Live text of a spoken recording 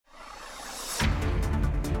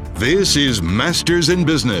This is Masters in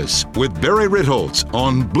Business with Barry Ritholtz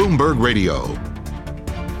on Bloomberg Radio.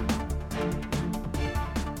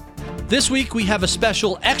 This week we have a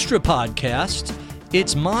special extra podcast.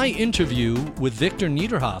 It's my interview with Victor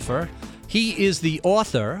Niederhoffer. He is the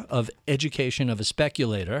author of Education of a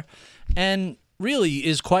Speculator and really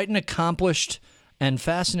is quite an accomplished and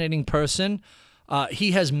fascinating person.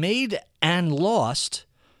 He has made and lost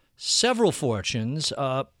several fortunes,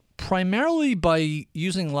 primarily by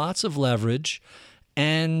using lots of leverage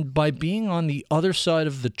and by being on the other side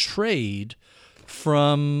of the trade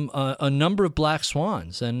from a number of black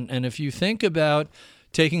swans. And if you think about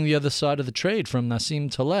taking the other side of the trade from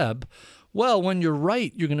Nassim Taleb, well, when you're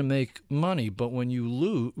right, you're going to make money. But when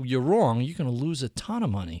you're wrong, you're going to lose a ton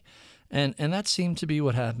of money. And that seemed to be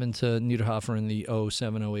what happened to Niederhoffer in the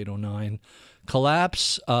 07, 08, 09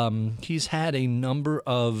 collapse. He's had a number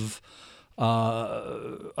of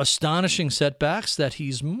astonishing setbacks that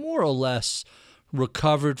he's more or less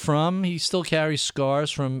recovered from. He still carries scars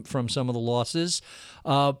from some of the losses.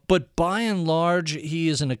 But by and large, he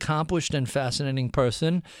is an accomplished and fascinating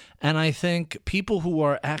person. And I think people who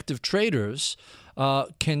are active traders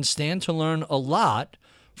can stand to learn a lot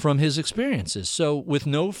from his experiences. So with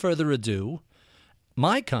no further ado,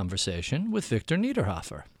 my conversation with Victor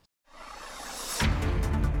Niederhoffer.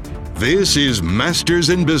 This is Masters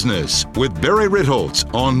in Business with Barry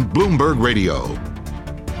Ritholtz on Bloomberg Radio.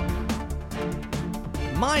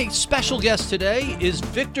 My special guest today is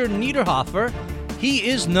Victor Niederhoffer. He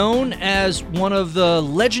is known as one of the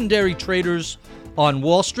legendary traders on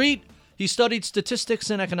Wall Street. He studied statistics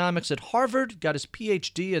and economics at Harvard, got his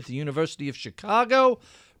PhD at the University of Chicago,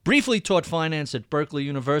 briefly taught finance at Berkeley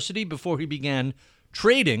University before he began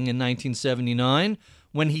trading in 1979,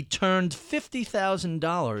 when he turned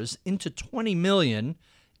 $50,000 into $20 million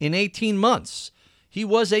in 18 months. He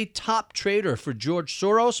was a top trader for George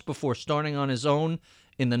Soros before starting on his own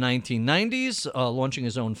in the 1990s, launching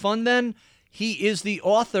his own fund then. He is the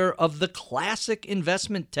author of the classic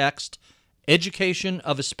investment text, Education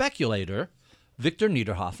of a Speculator. Victor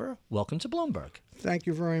Niederhoffer, welcome to Bloomberg. Thank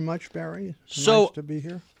you very much, Barry. It's nice to be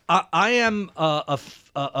here. I am a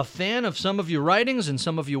fan of some of your writings and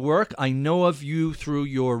some of your work. I know of you through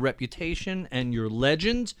your reputation and your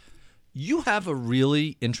legend. You have a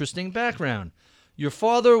really interesting background. Your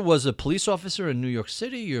father was a police officer in New York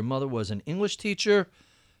City. Your mother was an English teacher.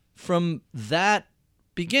 From that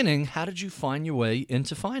beginning, how did you find your way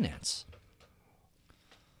into finance?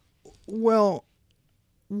 Well,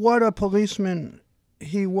 what a policeman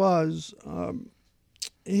he was.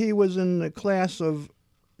 He was in the class of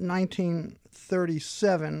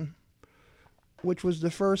 1937, which was the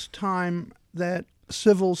first time that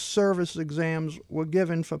civil service exams were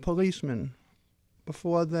given for policemen.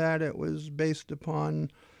 Before that, it was based upon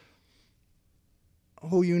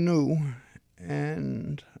who you knew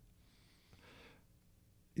and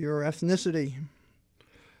your ethnicity.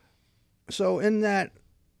 So in that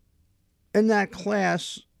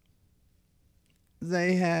class,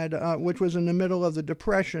 they had, which was in the middle of the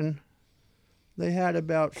Depression, they had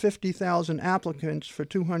about 50,000 applicants for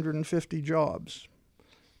 250 jobs.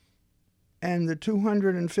 And the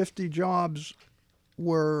 250 jobs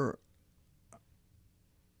were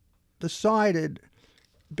decided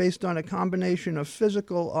based on a combination of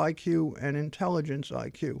physical IQ and intelligence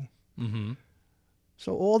IQ. Mm-hmm.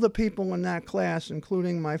 So all the people in that class,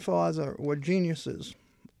 including my father, were geniuses.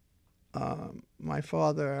 My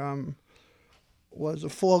father was a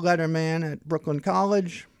four-letter man at Brooklyn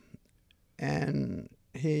College, and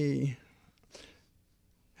he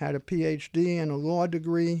had a PhD and a law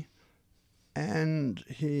degree, and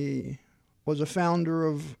he was a founder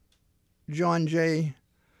of John Jay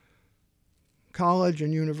College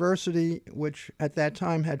and University, which at that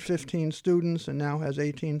time had 15 students and now has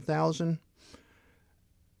 18,000.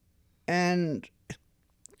 And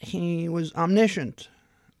he was omniscient.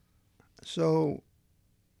 So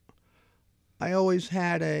I always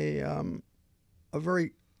had a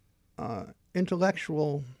very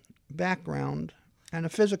intellectual background and a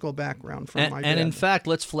physical background from my dad. And in fact,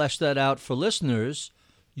 let's flesh that out for listeners.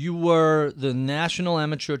 You were the national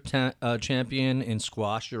amateur champion in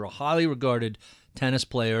squash. You're a highly regarded tennis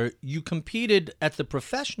player. You competed at the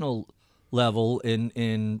professional level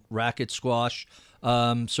in racket squash,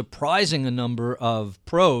 surprising a number of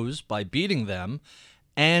pros by beating them.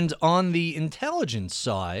 And on the intelligence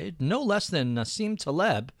side, no less than Nassim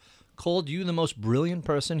Taleb called you the most brilliant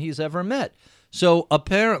person he's ever met. So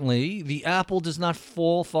apparently, the apple does not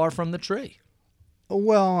fall far from the tree.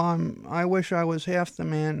 Well, I wish I was half the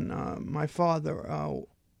man my father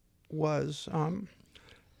was,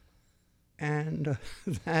 and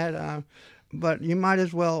that But you might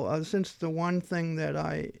as well, since the one thing that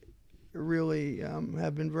I really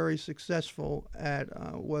have been very successful at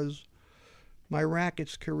was my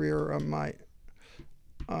rackets career.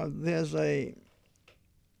 There's a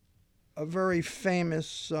very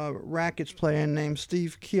famous rackets player named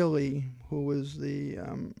Steve Keeley, who was the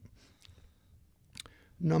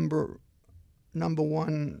number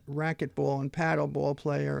one racquetball and paddleball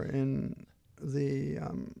player in the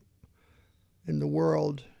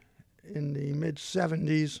world in the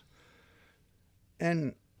mid-'70s,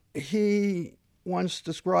 and he once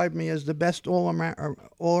described me as the best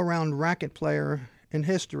all-around racket player in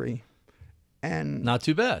history. And not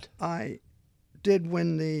too bad. I did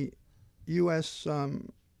win the U.S.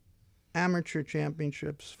 Amateur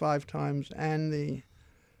Championships 5 times and the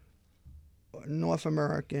North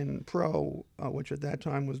American Pro, which at that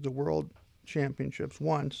time was the World Championships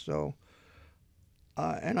once. So,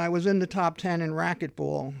 and I was in the top 10 in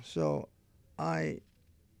racquetball. So I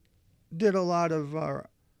did a lot of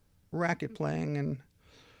racket playing,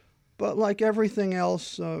 but like everything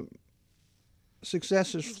else,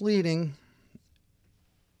 success is fleeting.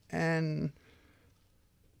 And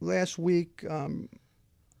last week,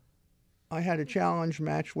 I had a challenge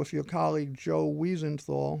match with your colleague Joe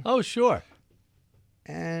Wiesenthal. Oh, sure.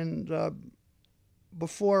 And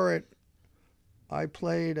before it, I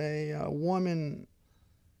played a woman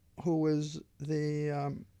who was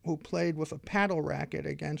who played with a paddle racket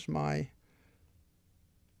against my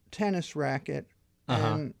tennis racket,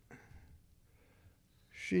 and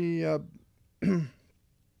she.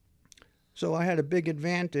 So I had a big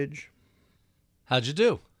advantage. How'd you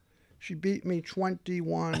do? She beat me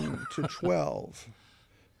 21 to 12.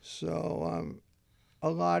 So a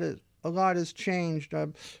lot has changed.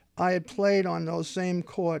 I had played on those same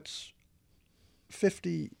courts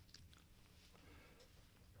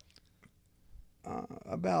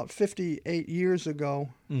about 58 years ago,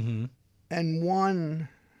 and won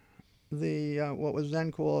the what was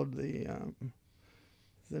then called the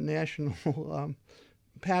National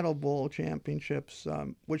Paddleball Championships,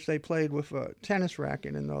 which they played with a tennis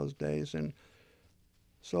racket in those days. And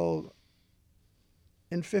so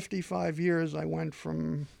in 55 years, I went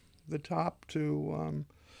from the top to,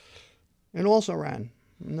 and also ran.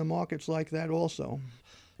 And the market's like that also.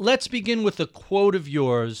 Let's begin with a quote of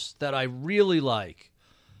yours that I really like.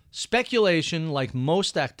 Speculation, like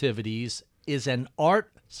most activities, is an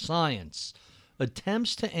art science.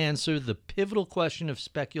 Attempts to answer the pivotal question of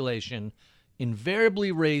speculation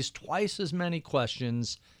invariably raise twice as many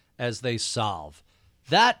questions as they solve.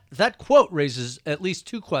 That quote raises at least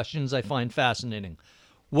 2 questions I find fascinating.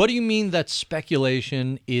 What do you mean that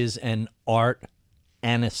speculation is an art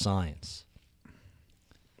and a science?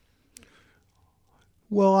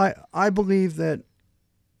 Well, I believe that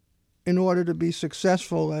in order to be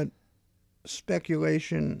successful at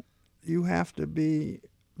speculation, you have to be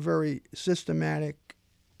very systematic.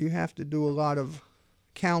 You have to do a lot of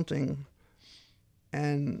counting,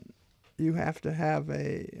 and you have to have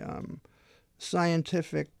a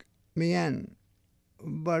scientific mien.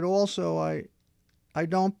 But also, I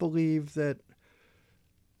don't believe that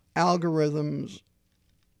algorithms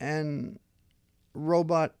and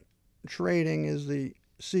robot trading is the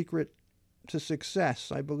secret to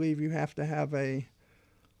success. I believe you have to have a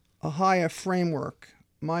higher framework.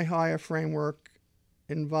 My higher framework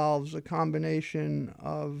involves a combination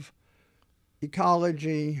of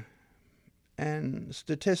ecology and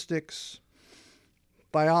statistics,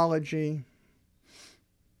 biology,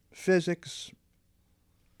 physics,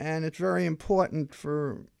 and it's very important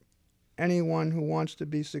for anyone who wants to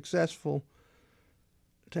be successful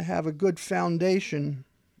to have a good foundation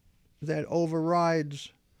that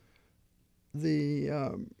overrides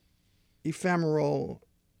the ephemeral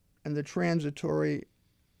and the transitory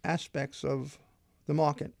aspects of the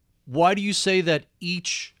market. Why do you say that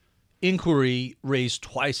each inquiry raised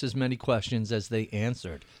twice as many questions as they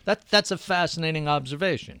answered? That's a fascinating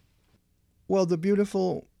observation. Well, the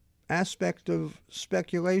beautiful aspect of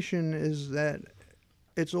speculation is that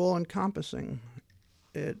it's all-encompassing.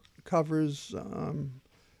 It covers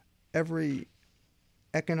every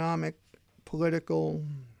economic, political,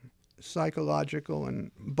 psychological,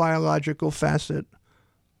 and biological facet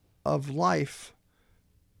of life.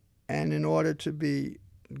 And in order to be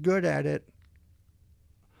good at it,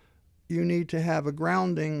 you need to have a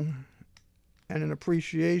grounding and an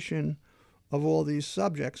appreciation of all these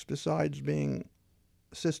subjects besides being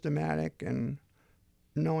systematic and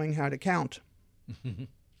knowing how to count.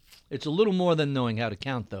 It's a little more than knowing how to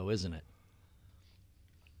count, though, isn't it?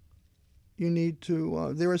 You need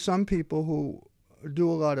to, there are some people who do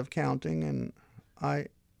a lot of counting, and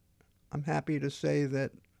I'm happy to say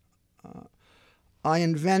that I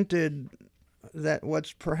invented that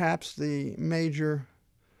what's perhaps the major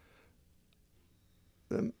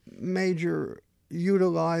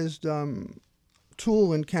utilized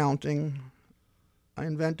tool in counting. I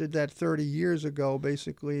invented that 30 years ago,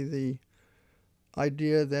 basically the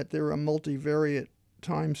idea that there are multivariate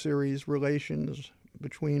time series relations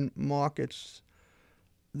between markets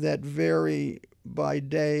that vary by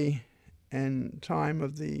day and time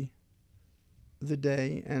of the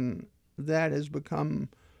day, and that has become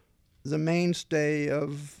the mainstay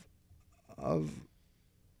of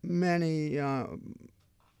many of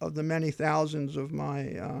the many thousands of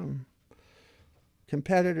my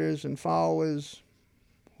competitors and followers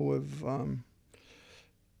who have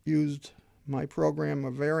used my program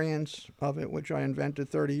of variants of it, which I invented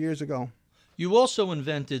 30 years ago. You also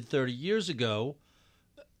invented 30 years ago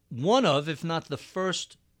one of, if not the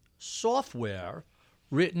first, software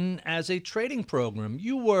written as a trading program.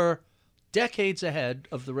 You were decades ahead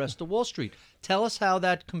of the rest of Wall Street. Tell us how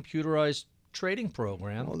that computerized trading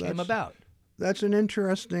program came about. That's an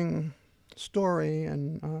interesting story,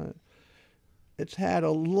 and it's had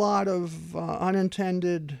a lot of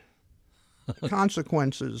unintended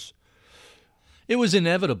consequences. It was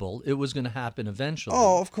inevitable. It was going to happen eventually.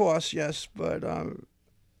 Oh, of course, yes, but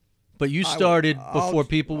you started before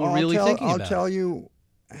people were really thinking about it. I'll tell you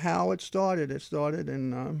how it started. It started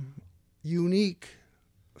in unique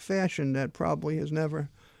fashion that probably has never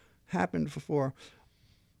happened before.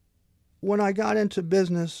 When I got into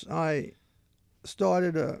business, I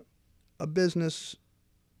started a business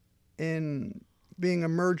in being a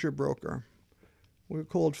merger broker. We were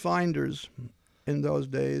called finders in those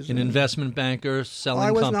days. An investment banker selling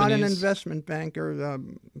companies? I was companies? not an investment banker.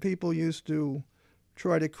 People used to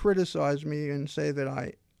try to criticize me and say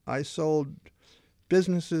that I sold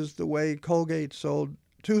businesses the way Colgate sold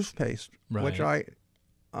toothpaste, right, which I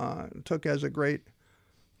took as a great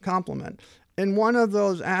compliment. In one of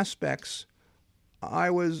those aspects, I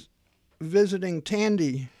was visiting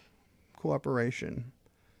Tandy Corporation,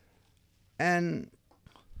 and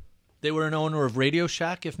they were an owner of Radio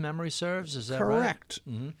Shack, if memory serves. Is that right? Correct.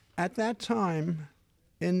 Mm-hmm. At that time,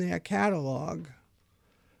 in their catalog,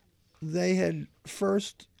 they had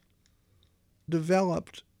first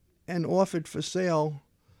developed and offered for sale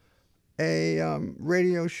a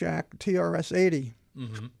Radio Shack TRS-80.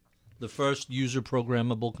 Mm-hmm. The first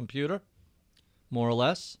user-programmable computer, more or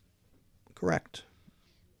less? Correct.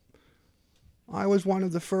 I was one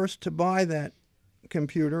of the first to buy that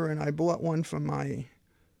computer, and I bought one for my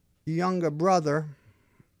younger brother,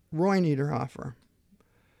 Roy Niederhoffer.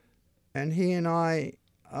 And he and I,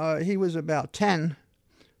 he was about 10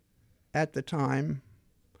 at the time.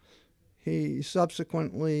 He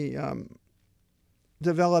subsequently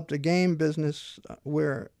developed a game business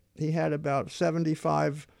where he had about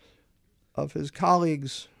 75 of his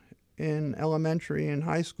colleagues in elementary and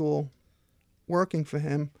high school working for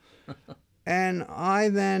him. And I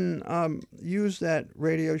then used that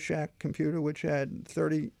Radio Shack computer, which had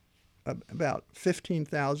about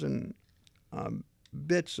 15,000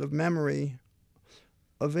 bits of memory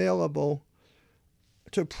available,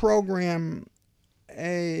 to program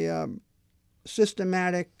a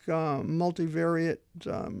systematic multivariate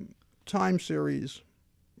time series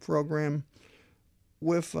program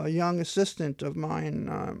with a young assistant of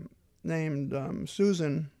mine named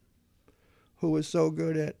Susan, who was so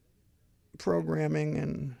good at programming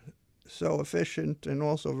and so efficient and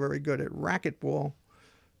also very good at racquetball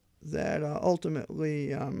that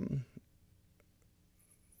ultimately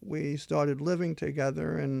we started living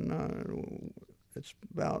together, and it's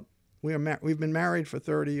about we've been married for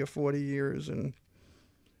 30 or 40 years and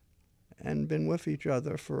been with each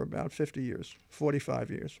other for about 50 years, 45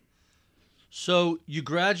 years. So you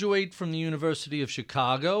graduate from the University of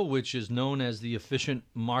Chicago, which is known as the efficient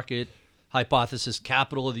market hypothesis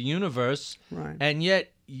capital of the universe, right, and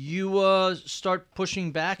yet you start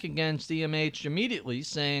pushing back against EMH immediately,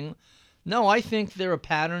 saying, no, I think there are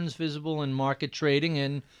patterns visible in market trading,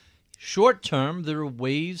 and short term there are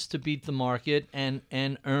ways to beat the market and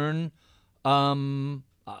earn,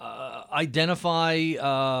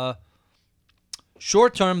 identify,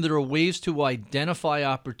 short term there are ways to identify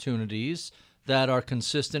opportunities that are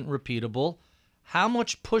consistent, repeatable. How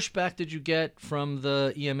much pushback did you get from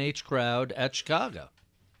the EMH crowd at Chicago?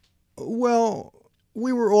 Well,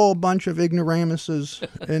 we were all a bunch of ignoramuses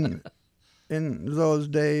in those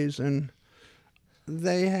days, and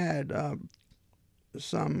they had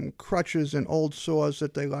some crutches and old saws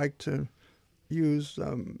that they liked to use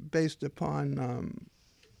based upon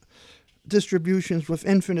distributions with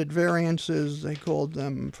infinite variances. They called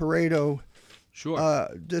them Pareto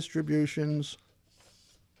distributions.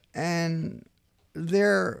 And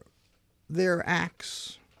their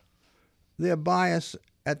acts, their bias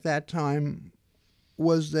at that time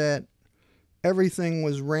was that everything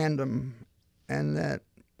was random and that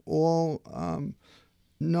all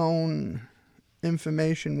known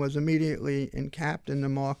information was immediately encapped in the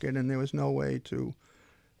market and there was no way to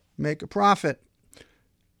make a profit.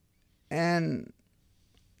 And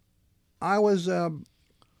I've always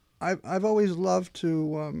loved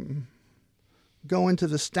to go into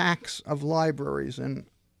the stacks of libraries, and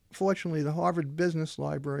fortunately the Harvard Business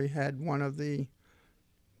Library had one of the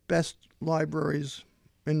best libraries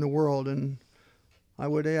in the world, and I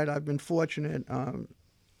would add I've been fortunate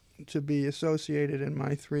to be associated in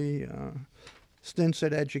my 3 stints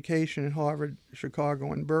at education at Harvard,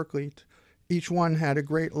 Chicago, and Berkeley. Each one had a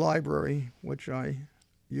great library, which I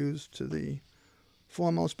used to the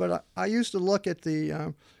foremost. But I used to look at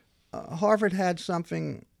the Harvard had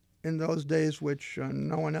something in those days which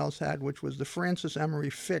no one else had, which was the Francis Emery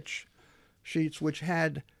Fitch sheets, which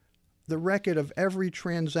had the record of every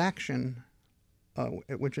transaction,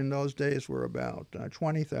 which in those days were about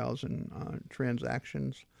 20,000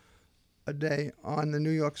 transactions a day on the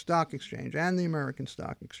New York Stock Exchange and the American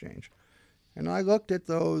Stock Exchange. And I looked at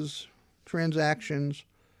those transactions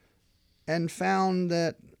and found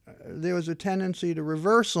that there was a tendency to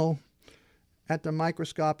reversal at the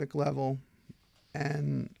microscopic level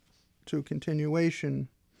and to continuation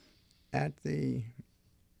at the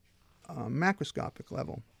macroscopic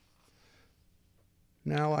level.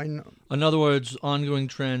 Now I know. In other words, ongoing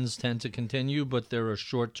trends tend to continue, but there are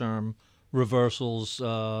short-term reversals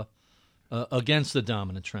against the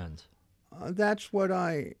dominant trend. That's what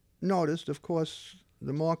I noticed. Of course,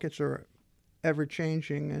 the markets are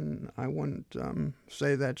ever-changing, and I wouldn't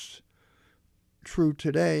say that's true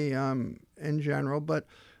today in general. But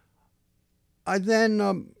I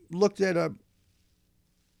then looked at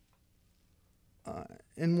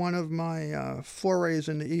in one of my forays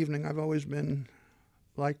in the evening. I've always been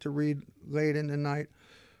like to read late in the night.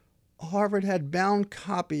 Harvard had bound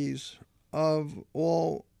copies of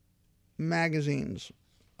all magazines,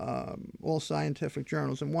 all scientific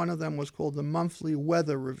journals, and one of them was called the Monthly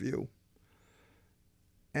Weather Review.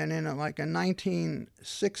 And in a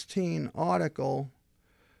 1916 article,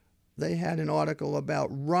 they had an article about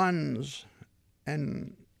runs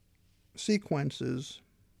and sequences,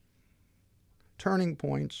 turning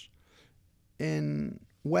points in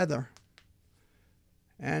weather.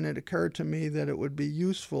 And it occurred to me that it would be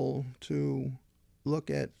useful to look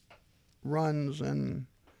at runs and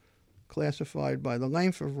classified by the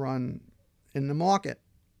length of run in the market.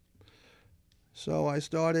 So I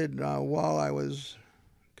started, while I was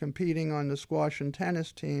competing on the squash and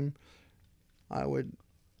tennis team, I would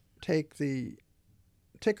take the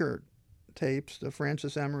ticker tapes, the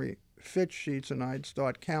Francis Emery Fitch sheets, and I'd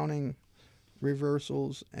start counting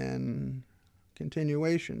reversals and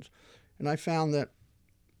continuations. And I found that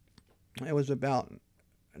it was about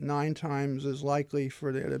 9 times as likely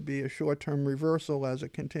for there to be a short-term reversal as a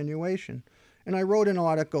continuation. And I wrote an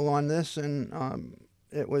article on this, and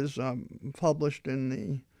it was published in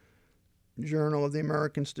the Journal of the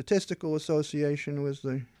American Statistical Association. It was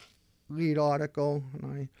the lead article, and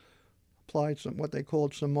I applied what they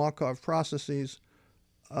called some Markov processes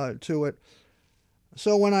to it.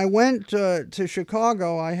 So when I went to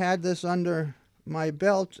Chicago, I had this under my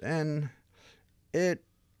belt, and it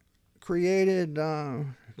created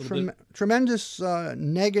tremendous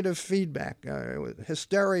negative feedback,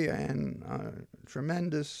 hysteria and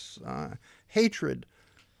tremendous hatred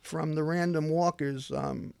from the random walkers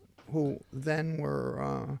who then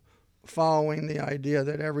were following the idea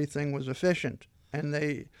that everything was efficient. And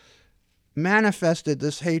they manifested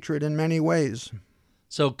this hatred in many ways.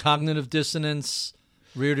 So cognitive dissonance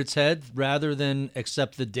reared its head. Rather than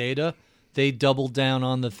accept the data, they doubled down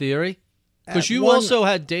on the theory? Because you also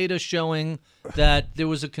had data showing that there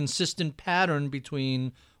was a consistent pattern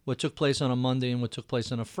between what took place on a Monday and what took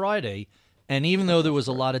place on a Friday. And even though there was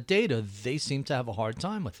a lot of data, they seemed to have a hard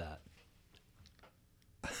time with that.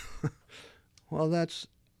 Well, that's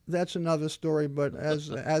another story. But as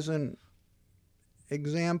an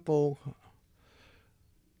example,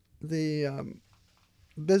 the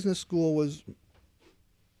business school was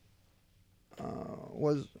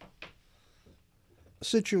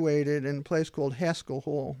situated in a place called Haskell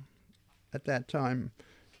Hall at that time.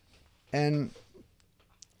 And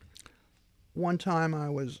one time I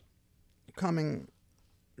was coming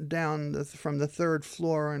down from the 3rd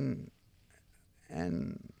floor,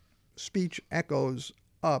 and speech echoes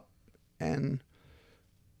up, and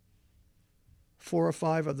 4 or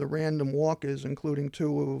 5 of the random walkers, including 2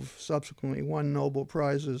 who've subsequently won Nobel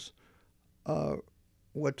Prizes,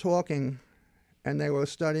 were talking and they were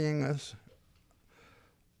studying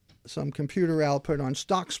some computer output on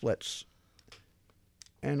stock splits.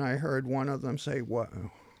 And I heard one of them say, "What?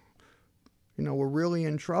 We're really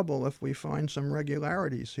in trouble if we find some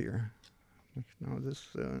regularities here.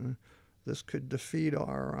 This could defeat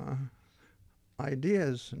our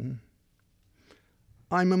ideas." And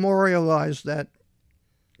I memorialized that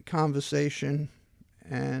conversation,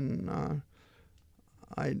 and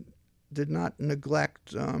I did not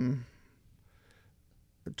neglect to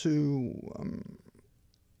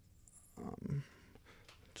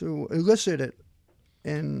elicit it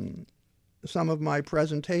in some of my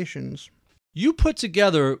presentations. You put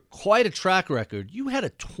together quite a track record. You had a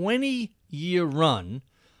 20-year run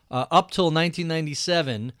up till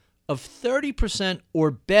 1997 of 30%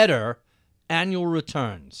 or better annual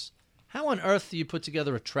returns. How on earth do you put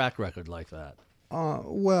together a track record like that?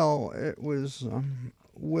 Well, it was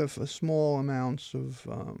with small amounts of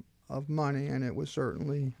money, and it was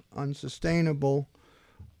certainly unsustainable.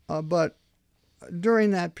 But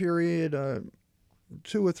during that period,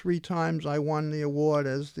 2 or 3 times I won the award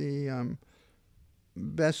as the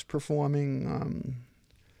best performing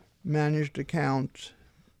managed account.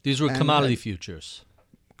 These were commodity futures.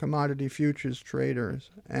 Commodity futures traders.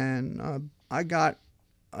 And I got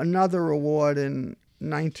another award in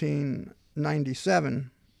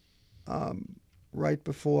 1997, right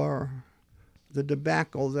before the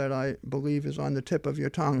debacle that I believe is on the tip of your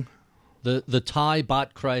tongue. The Thai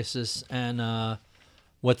baht crisis and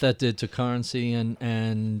what that did to currency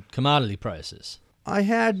and commodity prices. I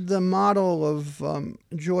had the model of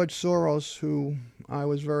George Soros, who I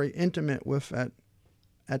was very intimate with at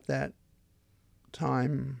that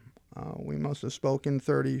time. We must have spoken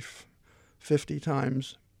 30, 50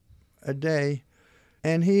 times a day.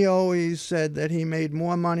 And he always said that he made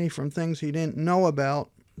more money from things he didn't know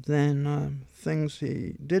about than things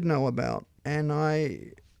he did know about. And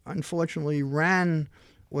I unfortunately ran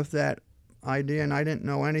with that idea, and I didn't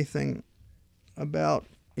know anything about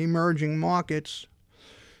emerging markets.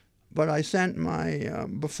 But I sent my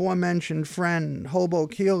before-mentioned friend, Hobo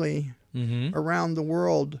Keeley, around the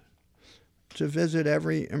world to visit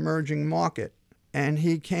every emerging market. And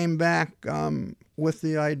he came back with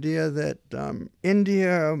the idea that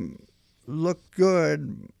India looked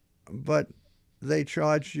good, but they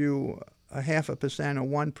charged you 0.5% or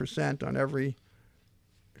 1% on every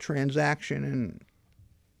transaction, and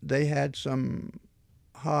they had some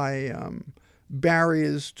high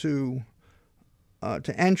barriers to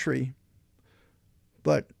entry.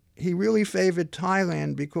 But he really favored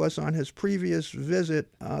Thailand because on his previous visit,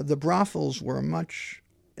 the brothels were in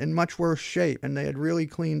much worse shape, and they had really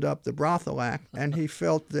cleaned up the brothel act, and he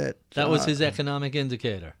felt that... That was his economic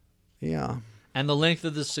indicator. Yeah. And the length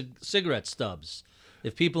of the cigarette stubs.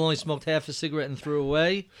 If people only smoked half a cigarette and threw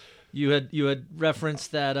away, you had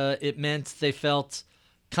referenced that it meant they felt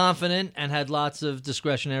confident and had lots of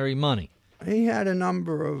discretionary money. He had a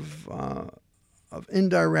number of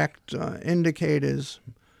indirect indicators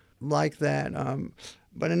like that.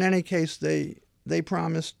 But in any case, they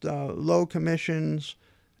promised low commissions,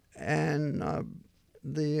 and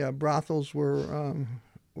the brothels were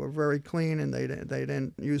very clean, and they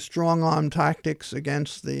didn't use strong arm tactics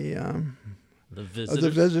against the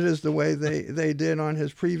visitors the way they did on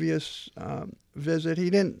his previous visit. He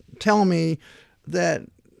didn't tell me that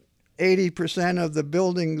 80% of the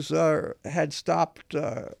buildings had stopped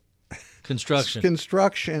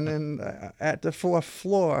construction and at the 4th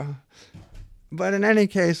floor. But in any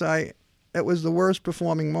case, it was the worst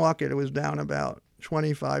performing market. It was down about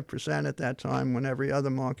 25% at that time, when every other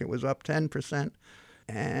market was up 10%.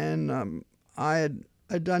 And I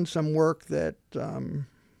had done some work that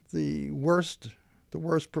the worst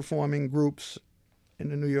performing groups in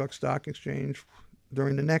the New York Stock Exchange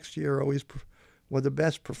during the next year always were the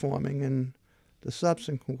best performing. In the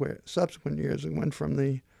subsequent years, it went from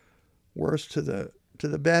the worst to the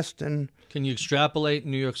best. And can you extrapolate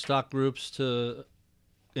New York stock groups to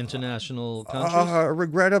international countries?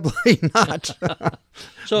 Regrettably not.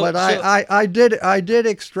 But I did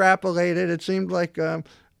extrapolate it. It seemed like I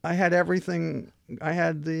had everything. I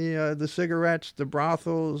had the cigarettes, the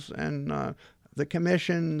brothels, and the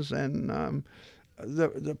commissions, and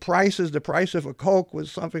the prices. The price of a Coke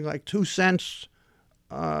was something like 2 cents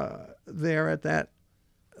there at that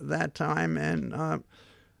time, and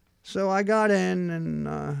so I got in,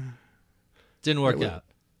 and didn't work out.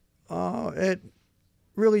 It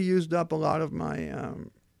really used up a lot of my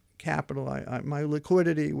capital. My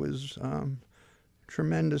liquidity was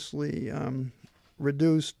tremendously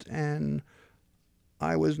reduced, and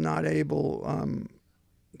I was not able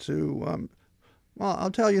to. Well,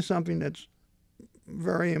 I'll tell you something that's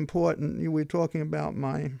very important. You were talking about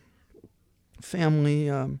my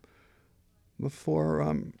family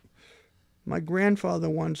before. My grandfather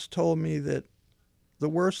once told me that the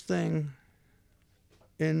worst thing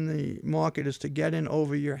in the market is to get in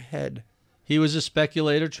over your head. He was a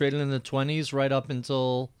speculator trading in the 20s right up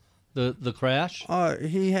until the crash?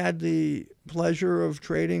 He had the pleasure of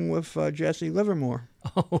trading with Jesse Livermore.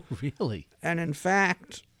 Oh, really? And in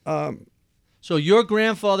fact... so your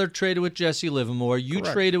grandfather traded with Jesse Livermore. You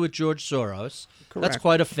Correct. traded with George Soros. Correct. That's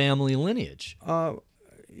quite a family lineage.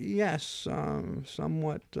 Yes,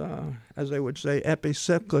 somewhat, as they would say,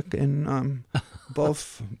 epicyclic in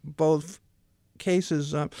both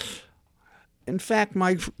cases. In fact,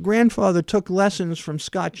 my grandfather took lessons from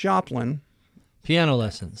Scott Joplin. Piano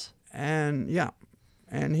lessons. And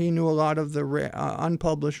he knew a lot of the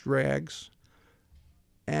unpublished rags.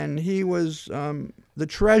 And he was the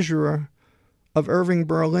treasurer of Irving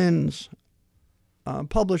Berlin's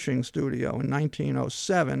publishing studio in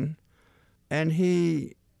 1907. And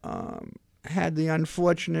he had the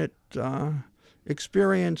unfortunate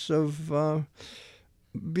experience of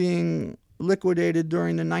being liquidated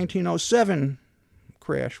during the 1907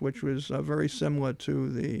 crash, which was very similar to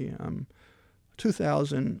the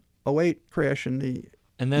 2008 crash in the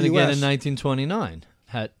And then US. again in 1929.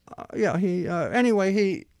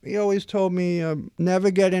 He always told me never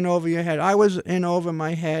get in over your head. I was in over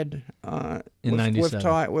my head In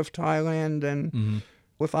 97. with Thailand and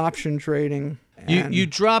with option trading. You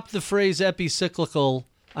dropped the phrase epicyclical,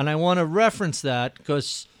 and I want to reference that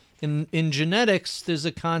because in genetics there's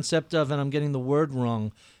a concept of, and I'm getting the word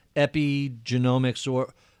wrong, epigenomics,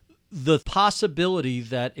 or the possibility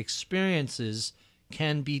that experiences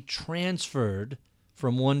can be transferred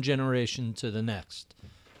from one generation to the next.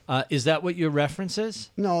 Is that what your reference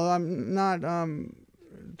is? No, I'm not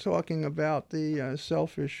talking about the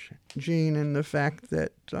selfish gene and the fact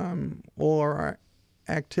that all our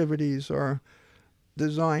activities are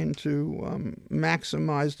designed to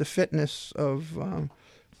maximize the fitness of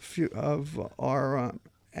our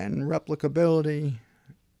and replicability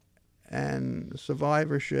and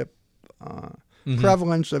survivorship,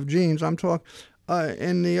 prevalence of genes. I'm talking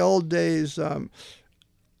in the old days.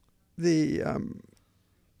 The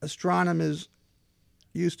astronomers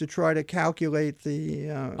used to try to calculate the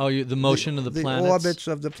motion of the planets, the orbits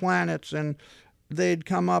of the planets, and they'd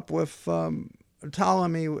come up with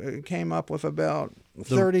Ptolemy came up with about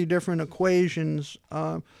 30 different equations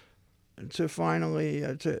to finally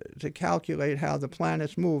to calculate how the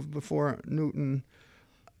planets moved before Newton.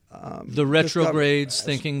 The retrogrades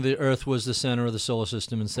thinking the Earth was the center of the solar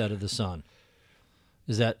system instead of the sun.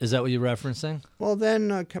 Is that what you're referencing? Well,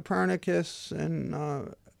 then Copernicus and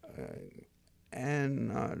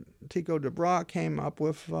Tycho de Brahe came up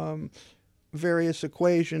with various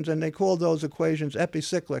equations, and they called those equations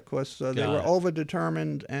epicyclic because they were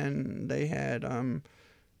overdetermined and they had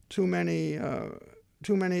too many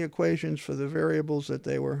equations for the variables that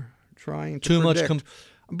they were trying to predict.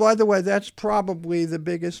 By the way, that's probably the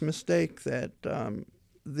biggest mistake that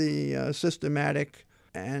the systematic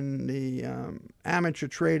and the amateur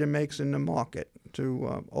trader makes in the market.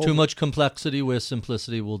 Too much complexity where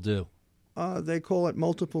simplicity will do. They call it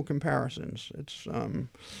multiple comparisons. It's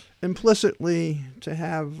implicitly to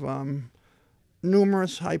have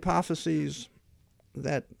numerous hypotheses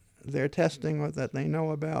that they're testing or that they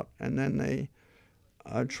know about, and then they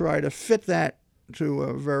try to fit that to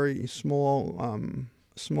a very small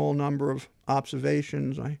number of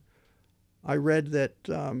observations. I read that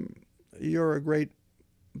you're a great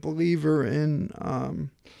believer in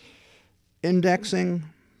indexing.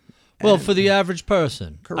 Well, for the average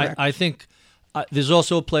person. Correct. I think there's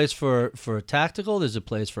also a place for tactical, there's a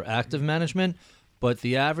place for active management, but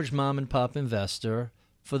the average mom and pop investor,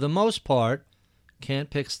 for the most part, can't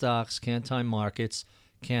pick stocks, can't time markets,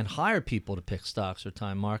 can't hire people to pick stocks or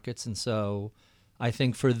time markets, and so I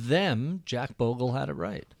think for them, Jack Bogle had it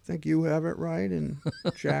right. I think you have it right, and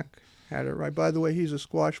Jack had it right. By the way, he's a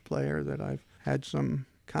squash player that I've had some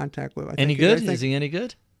contact with. Any good? Is he any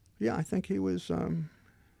good? Yeah, I think he was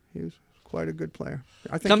quite a good player.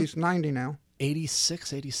 I think he's 90 now.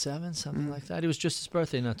 86, 87, something like that. It was just his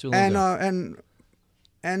birthday not too long ago.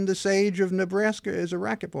 And the sage of Nebraska is a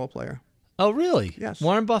racquetball player. Oh, really? Yes.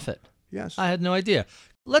 Warren Buffett? Yes. I had no idea.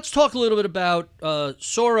 Let's talk a little bit about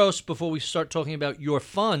Soros before we start talking about your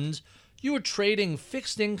fund. You were trading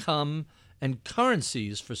fixed income and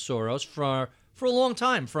currencies for Soros for a long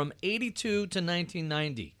time, from 82 to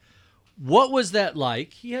 1990. What was that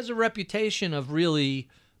like? He has a reputation of really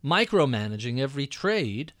micromanaging every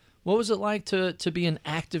trade. What was it like to be an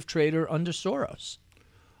active trader under Soros?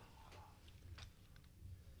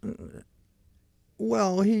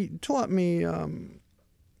 Well, he taught me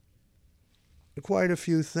quite a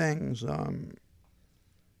few things.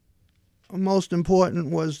 Most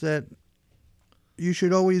important was that you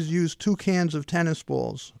should always use 2 cans of tennis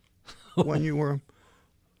balls when you were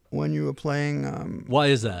playing. Why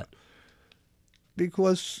is that?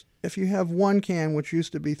 Because if you have 1 can, which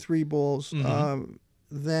used to be 3 balls,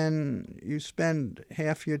 then you spend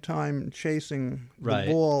half your time chasing the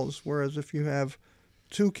balls. Whereas if you have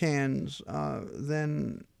 2 cans,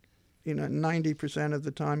 then 90% of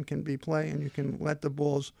the time can be play, and you can let the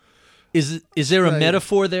balls. Is there a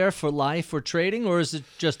metaphor there for life or trading, or is it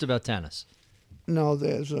just about tennis? No,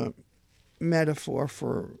 there's a metaphor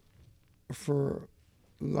for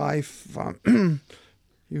life.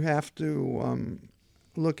 You have to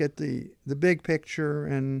look at the big picture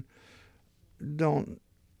and don't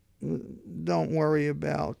worry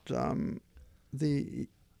about the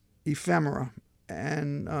ephemera.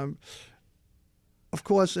 And of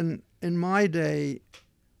course, in my day,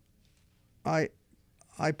 I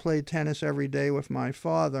played tennis every day with my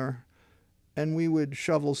father, and we would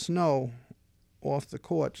shovel snow off the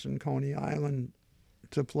courts in Coney Island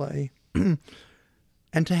to play. And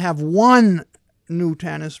to have 1 new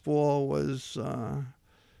tennis ball was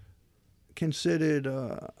considered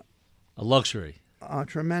a luxury, a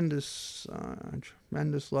tremendous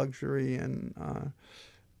luxury, and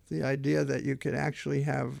the idea that you could actually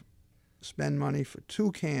spend money for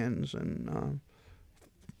 2 cans and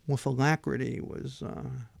with alacrity was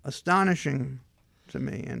astonishing to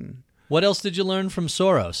me. And what else did you learn from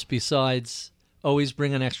Soros besides always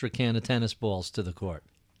bring an extra can of tennis balls to the court?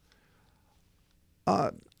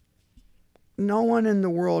 No one in the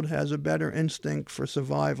world has a better instinct for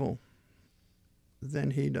survival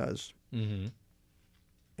than he does. Mm-hmm.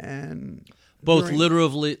 And both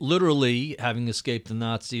literally having escaped the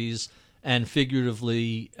Nazis and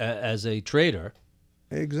figuratively as a trader.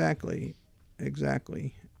 Exactly.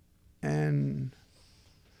 And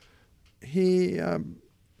he,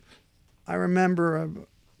 I remember,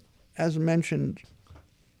 as mentioned,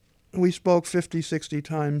 we spoke 50, 60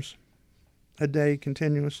 times a day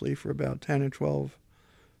continuously for about 10 or 12,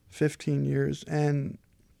 15 years. And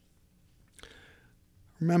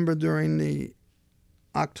remember during the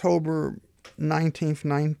October 19th,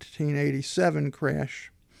 1987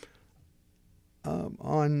 crash,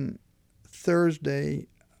 on Thursday,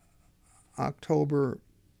 October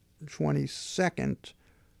 22nd,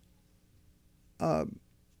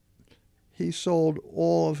 he sold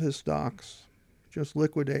all of his stocks, just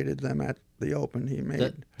liquidated them at the open. He'd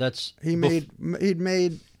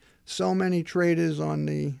made so many traders on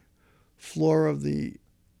the floor of the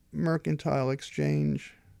mercantile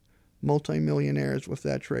exchange multimillionaires with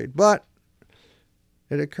that trade. But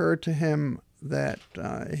it occurred to him that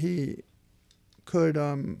he could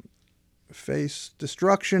face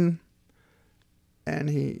destruction, and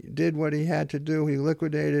he did what he had to do. He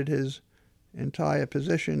liquidated his entire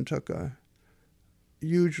position, took a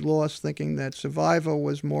huge loss, thinking that survival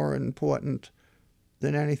was more important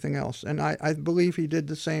than anything else. And I believe he did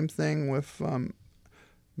the same thing with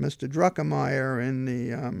Mr. Druckenmeier in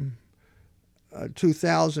the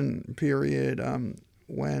 2000 period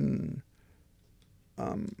when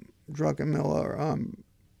Druckenmiller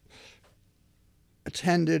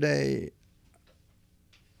attended a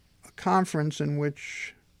conference in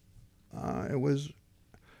which it was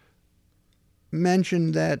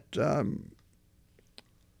mentioned that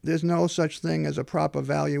there's no such thing as a proper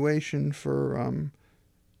valuation for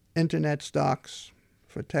internet stocks,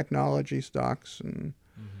 for technology stocks, and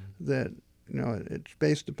that it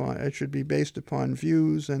should be based upon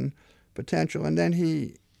views and potential. And then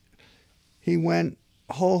he went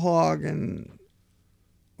whole hog and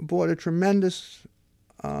bought a tremendous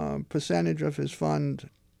percentage of his fund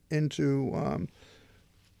into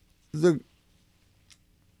the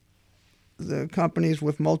companies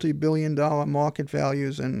with multi-billion-dollar market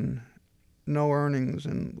values and no earnings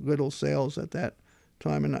and little sales at that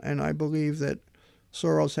time. And I believe that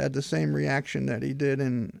Soros had the same reaction that he did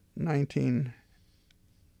in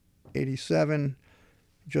 1987,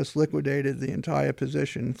 just liquidated the entire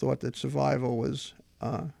position, thought that survival was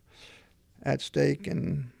at stake.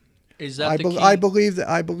 And is that I believe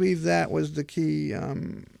that was the key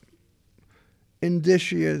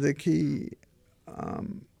indicia, the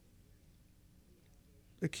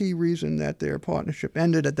key reason that their partnership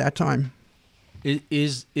ended at that time.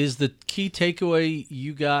 Is the key takeaway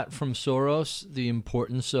you got from Soros the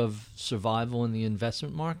importance of survival in the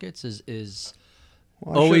investment markets?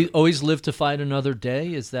 Always live to fight another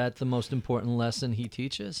day? Is that the most important lesson he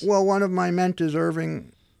teaches? Well, one of my mentors,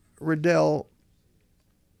 Irving Riddell,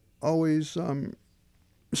 always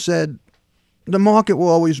said the market will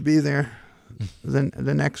always be there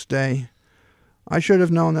the next day. I should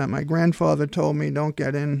have known that. My grandfather told me, don't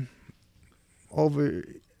get in over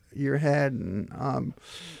your head.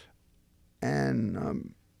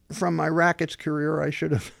 And from my rackets career, I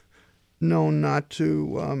should have known not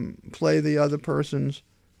to play the other person's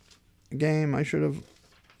game. I should have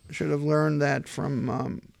learned that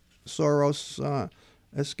from Soros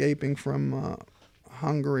escaping from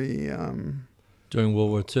Hungary during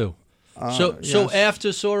World War II. So after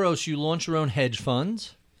Soros, you launched your own hedge fund.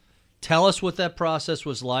 Tell us what that process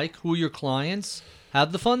was like. Who are your clients?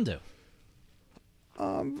 How'd the fund do?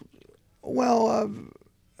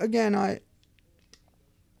 Again, I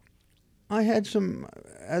had some,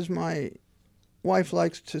 as my wife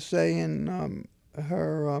likes to say in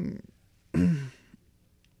her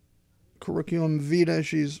curriculum vitae,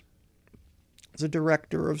 she's the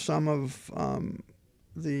director of some of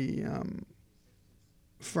the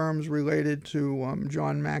firms related to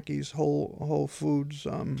John Mackey's Whole Foods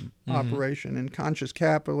operation and conscious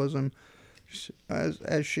capitalism,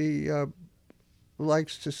 as she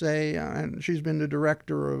likes to say, and she's been the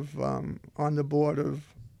director of on the board of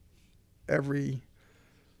every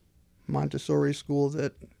Montessori school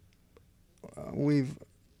that we've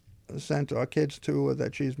sent our kids to, or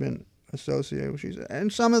that she's been associated with.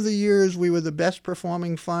 And some of the years we were the best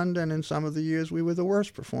performing fund, and in some of the years we were the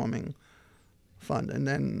worst performing fund. And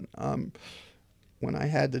then when I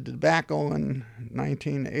had the debacle in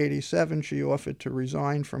 1987, she offered to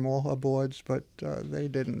resign from all her boards, but they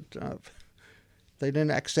didn't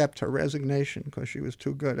accept her resignation because she was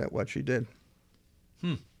too good at what she did.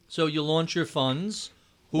 So you launch your funds.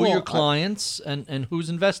 Who are your clients, and who's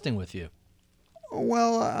investing with you?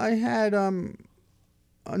 Well, I had a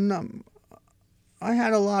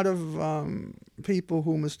lot of people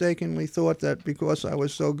who mistakenly thought that because I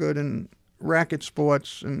was so good in racket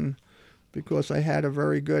sports and because I had a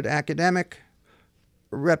very good academic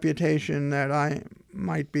reputation that I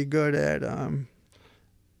might be good at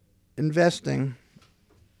investing.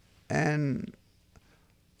 And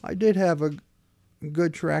I did have a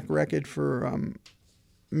good track record for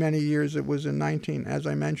many years. It was as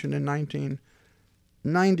I mentioned, in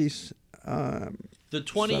 1990s. The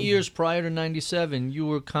 20 years prior to 97, you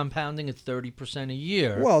were compounding at 30% a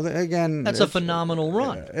year. Well, again, that's a phenomenal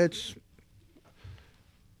run.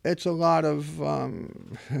 It's a lot of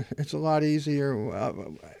it's a lot easier.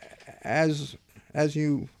 As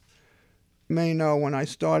you may know, when I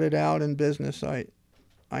started out in business, I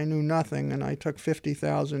knew nothing, and I took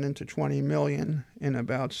 $50,000 into $20 million in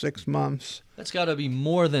about 6 months. That's got to be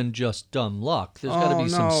more than just dumb luck. There's got to be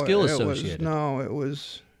some skill associated. It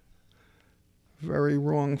was very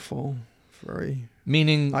wrongful.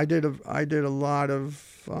 Meaning, I did a lot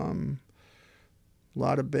of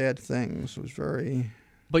bad things. It was very.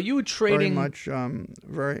 But you were trading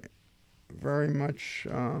very much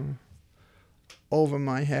over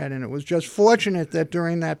my head, and it was just fortunate that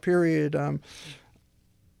during that period.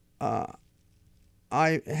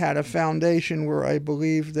 I had a foundation where I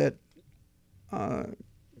believed that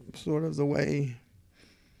sort of the way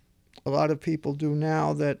a lot of people do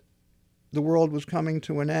now, that the world was coming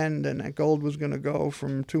to an end and that gold was going to go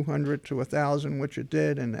from 200 to 1,000, which it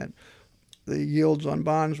did, and that the yields on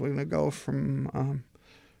bonds were going to go from,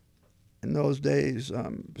 in those days,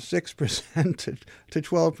 6% to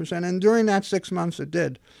 12%. And during that 6 months, it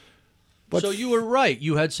did. But so you were right.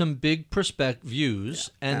 You had some big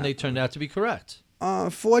views, and they turned out to be correct.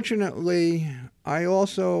 Fortunately, I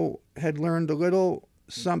also had learned a little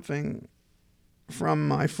something from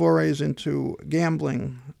my forays into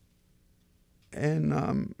gambling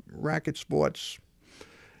and racket sports.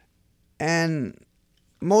 And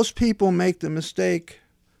most people make the mistake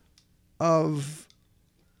of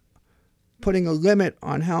putting a limit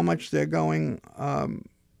on how much they're going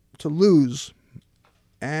to lose,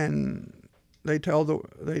 and they tell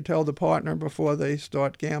the partner before they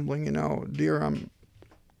start gambling, dear,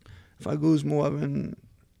 if I lose more than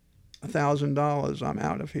 $1,000, I'm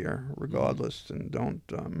out of here, regardless, and don't,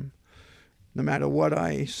 no matter what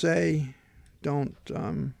I say, don't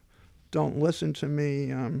listen to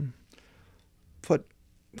me. Put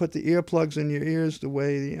the earplugs in your ears the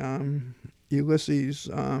way Ulysses'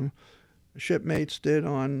 shipmates did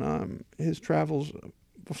on his travels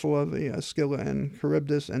before the Scylla and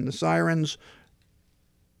Charybdis and the Sirens.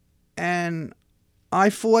 And I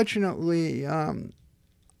fortunately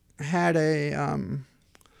had a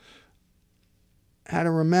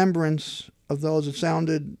remembrance of those. It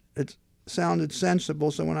sounded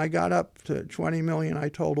sensible. So when I got up to 20 million, I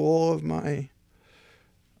told all of my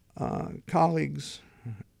colleagues,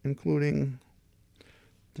 including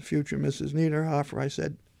the future Mrs. Niederhoffer, I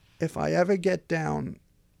said, if I ever get down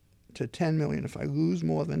to 10 million, if I lose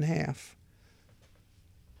more than half,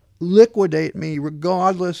 liquidate me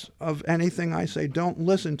regardless of anything I say. Don't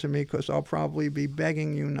listen to me, because I'll probably be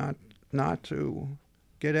begging you not to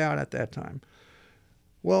get out at that time.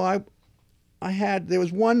 Well, there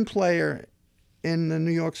was one player in the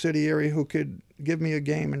New York City area who could give me a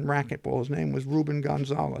game in racquetball. His name was Ruben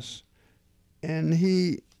Gonzalez. And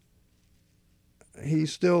he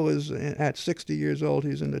still is, at 60 years old,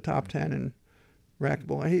 he's in the top 10 in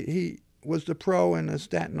racquetball. He was the pro in the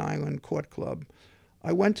Staten Island Court Club.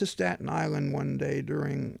 I went to Staten Island one day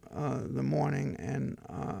during the morning, and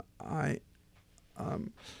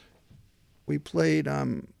we played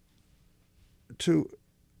two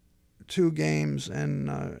games, and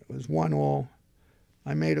it was 1-1.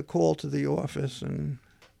 I made a call to the office, and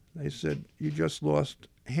they said, you just lost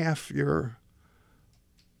half your,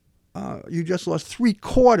 you just lost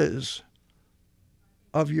 3/4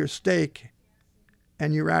 of your stake,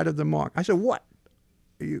 and you're out of the mark. I said, what?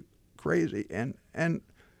 Are you crazy? And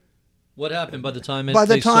what happened by the time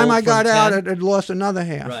I got out, it had lost another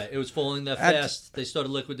half. Right, it was falling that fast. They started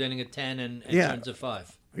liquidating at 10 and turned to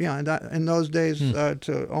 5. Yeah, and in those days,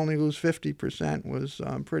 to only lose 50% was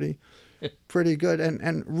pretty good.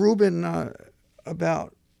 And Ruben,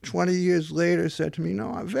 about 20 years later, said to me,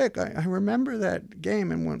 "No, Vic, I remember that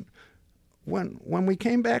game, and when we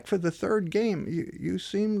came back for the third game, you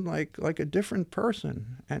seemed like a different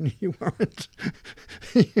person, and you weren't.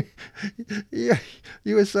 you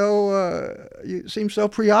were so you seemed so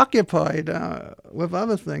preoccupied with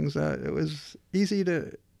other things. It was easy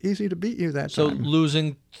to beat you that time." So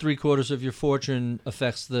losing 3/4 of your fortune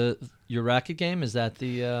affects your racket game? Is that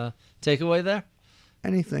the takeaway there?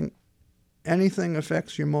 Anything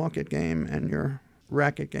affects your market game and your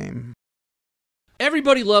racket game.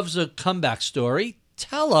 Everybody loves a comeback story.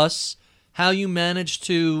 Tell us how you managed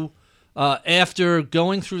to, after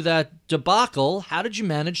going through that debacle, how did you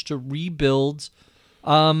manage to rebuild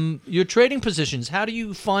your trading positions? How do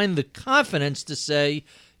you find the confidence to say,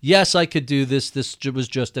 yes, I could do this. This was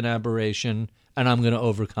just an aberration, and I'm going to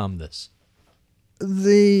overcome this?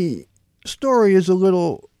 The story is a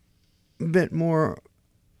little bit more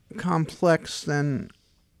complex than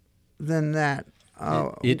that.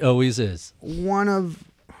 It always is. One of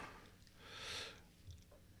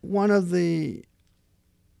the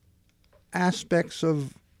aspects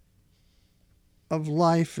of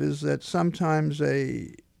life is that sometimes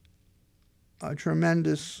a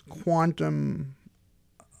tremendous quantum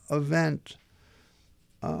event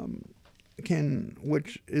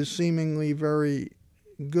which is seemingly very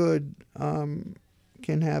good,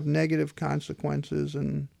 can have negative consequences,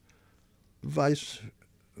 and vice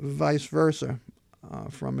versa.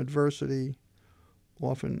 From adversity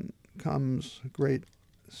often comes great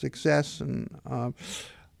success, and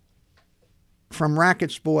from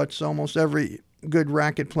racket sports, almost every good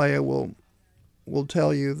racket player will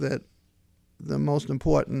tell you that the most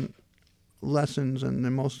important lessons and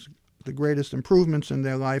the greatest improvements in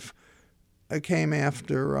their life came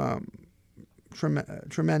after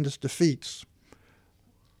tremendous defeats.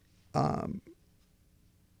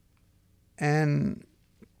 And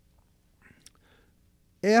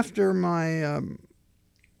after my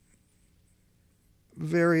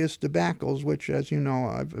various debacles, which, as you know,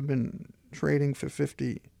 I've been trading for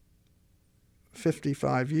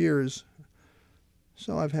 55 years,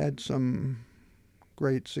 so I've had some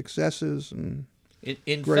great successes. And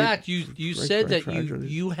in fact, you said that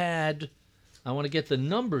you had, I want to get the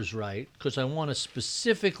numbers right, because I want to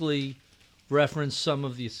specifically reference some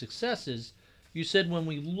of the successes. You said when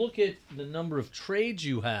we look at the number of trades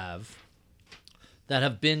you have that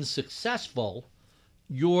have been successful,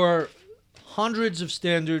 you're hundreds of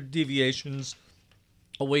standard deviations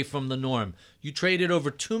away from the norm. You traded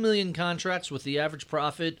over 2 million contracts with the average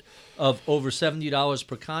profit of over $70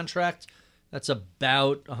 per contract. That's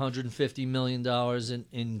about $150 million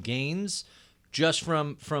in gains just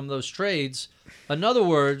from those trades. In other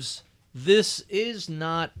words, this is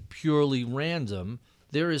not purely random.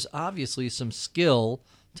 There is obviously some skill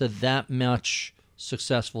to that much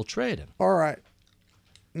successful trading. All right.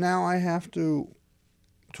 Now I have to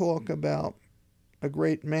talk about a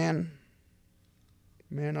great man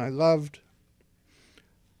I loved.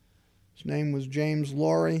 His name was James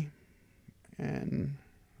Lorry, and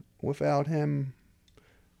without him,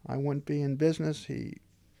 I wouldn't be in business. He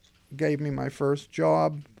gave me my first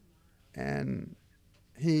job, and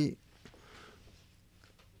he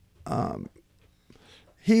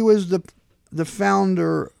was the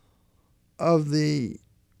founder of the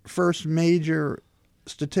first major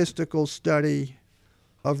statistical study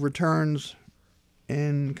of returns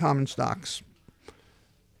in common stocks.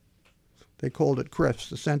 They called it CRIFS,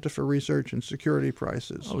 the Center for Research and Security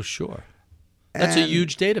Prices. Oh, sure. That's a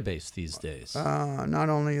huge database these days. Not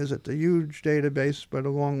only is it the huge database, but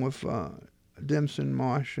along with Dimson,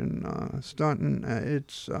 Marsh, and Staunton,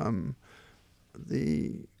 it's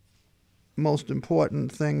the most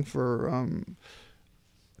important thing for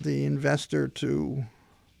the investor to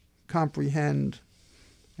comprehend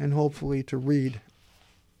and hopefully to read.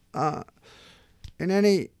 In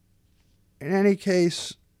any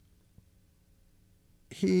case,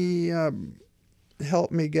 he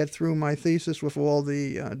helped me get through my thesis with all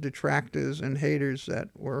the detractors and haters that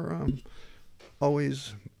were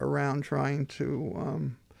always around trying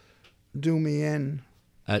to do me in.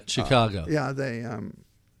 At Chicago. Yeah,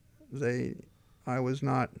 I was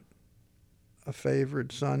not a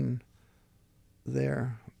favored son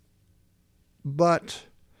there. But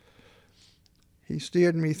he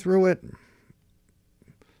steered me through it,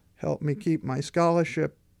 helped me keep my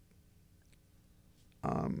scholarship,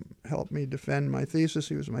 helped me defend my thesis.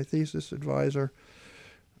 He was my thesis advisor.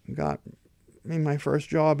 Got me my first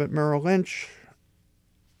job at Merrill Lynch,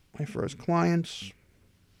 my first clients,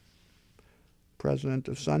 president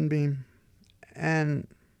of Sunbeam. And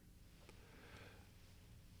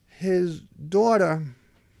his daughter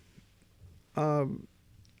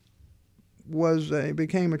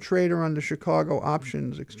became a trader on the Chicago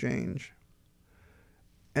Options Exchange.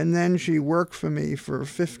 And then she worked for me for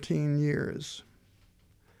 15 years.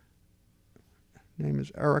 Her name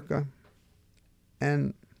is Erica.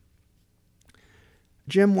 And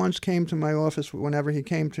Jim once came to my office whenever he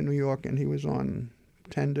came to New York, and he was on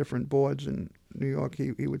 10 different boards in New York.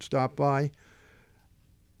 He would stop by.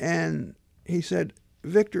 And he said,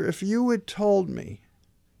 Victor, if you had told me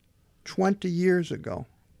 20 years ago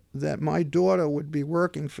that my daughter would be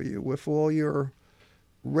working for you with all your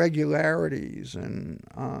regularities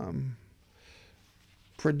and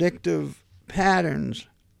predictive patterns,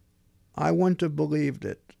 I wouldn't have believed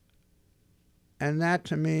it. And that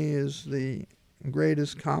to me is the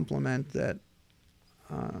greatest compliment that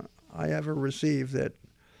I ever received, that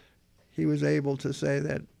he was able to say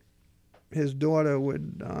that his daughter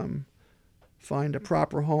would find a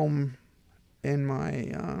proper home in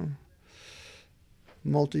my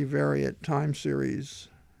multivariate time series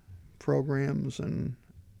programs and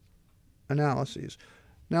analyses.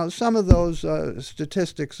 Now, some of those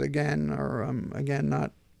statistics, again, are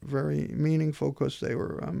not very meaningful because they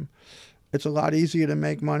were. It's a lot easier to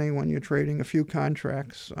make money when you're trading a few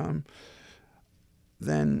contracts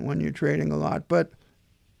than when you're trading a lot. But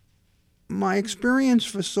my experience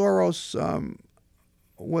for Soros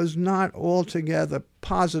was not altogether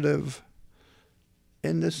positive,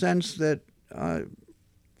 in the sense that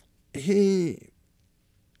he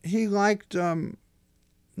liked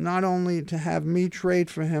not only to have me trade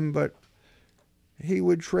for him, but he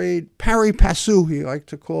would trade pari passu, he liked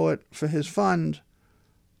to call it, for his fund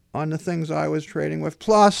on the things I was trading with,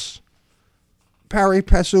 plus pari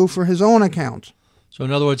passu for his own account. So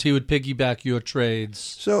in other words, he would piggyback your trades.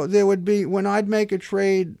 So there would be, when I'd make a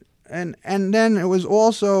trade, and then it was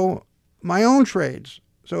also my own trades.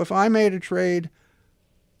 So if I made a trade,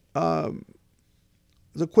 the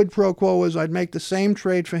quid pro quo was I'd make the same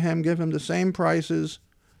trade for him, give him the same prices,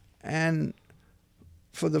 and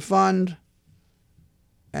for the fund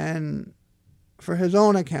and for his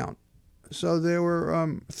own account. So there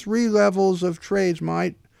were 3 levels of trades.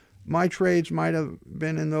 My trades might have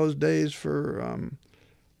been in those days for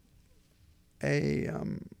a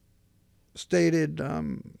stated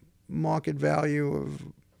market value of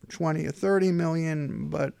 20 or 30 million,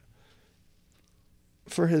 but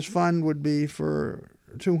for his fund would be for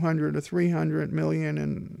 200 or 300 million,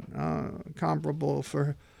 and comparable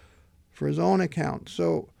for his own account.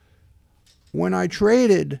 So when I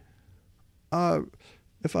traded,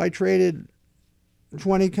 if I traded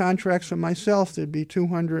 20 contracts for myself, there'd be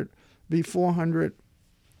 200, be 400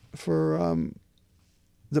 for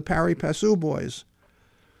the pari passu boys.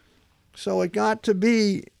 So it got to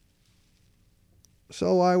be,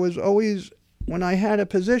 so I was always, when I had a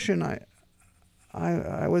position,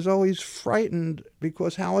 I was always frightened,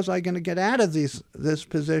 because how was I going to get out of this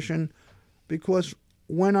position? Because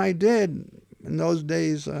when I did, in those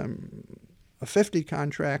days, a 50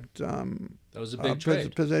 contract that was a big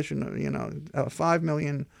trade. Position, a 5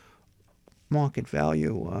 million market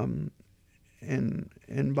value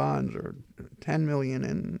in bonds, or 10 million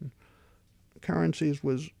in currencies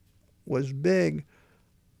was big.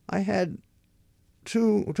 I had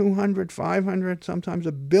 200, 500, sometimes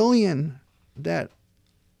 $1 billion that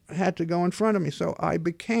had to go in front of me. So I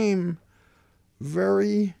became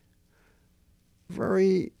very,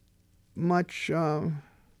 very much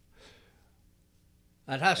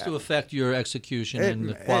It has to affect your execution and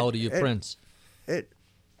the quality of prints. It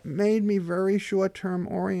made me very short-term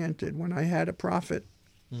oriented. When I had a profit,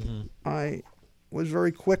 I was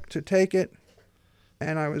very quick to take it,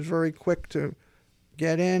 and I was very quick to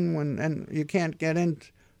get in and you can't get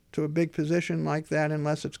into a big position like that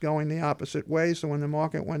unless it's going the opposite way. So when the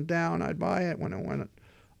market went down, I'd buy it. When it went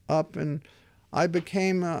up, and I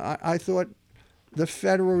became, I thought the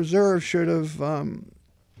Federal Reserve should have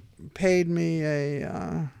paid me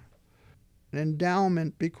an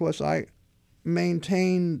endowment because I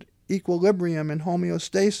maintained equilibrium and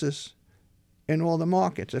homeostasis in all the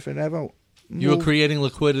markets. If it ever moved, you were creating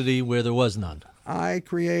liquidity where there was none. I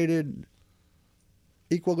created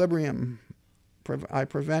equilibrium. I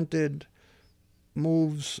prevented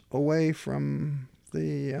moves away from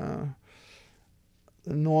the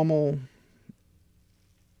normal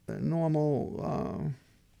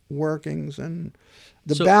workings and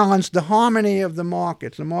the balance, the harmony of the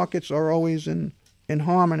markets. The markets are always in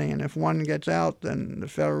harmony, and if one gets out, then the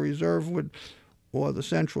Federal Reserve would, or the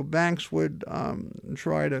central banks would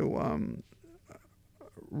try to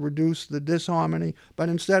reduce the disharmony. But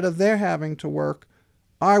instead of their having to work,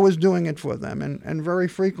 I was doing it for them. And very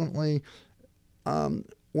frequently,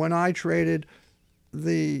 when I traded,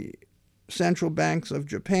 the central banks of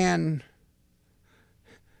Japan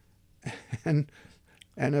and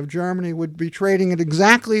of Germany would be trading at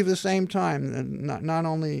exactly the same time, and not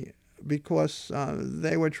only because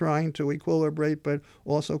they were trying to equilibrate, but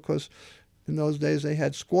also because in those days they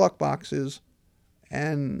had squawk boxes,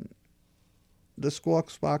 and the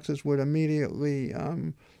squawk boxes would immediately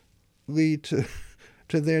lead to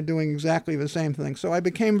their doing exactly the same thing. So I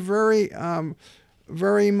became very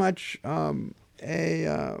much a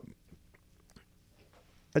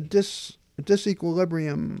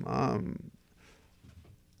disequilibrium,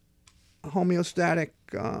 homeostatic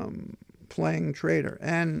playing trader,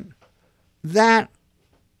 and that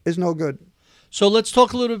is no good. So let's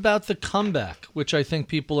talk a little bit about the comeback, which I think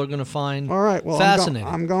people are going to find fascinating.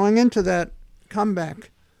 I'm going into that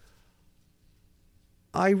comeback.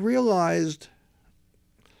 I realized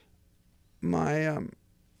my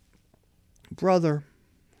brother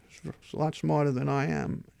is a lot smarter than I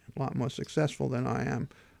am, a lot more successful than I am.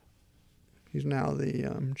 He's now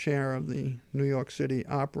the chair of the New York City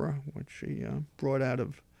Opera, which he brought out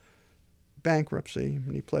of bankruptcy,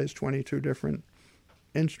 and he plays 22 different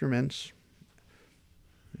instruments.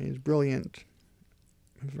 He's brilliant,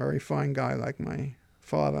 a very fine guy like my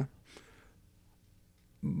father.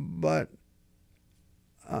 But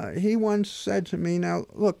he once said to me, now,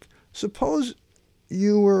 look, suppose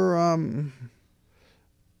you were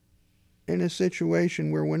in a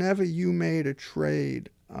situation where whenever you made a trade,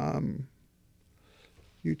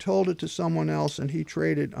 you told it to someone else and he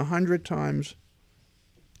traded 100 times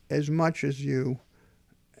as much as you,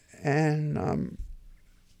 and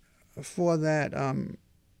for that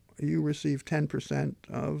you receive 10%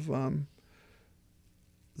 of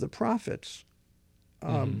the profits.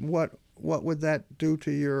 What would that do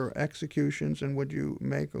to your executions, and would you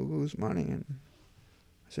make or lose money? And I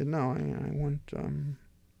said, no, I want,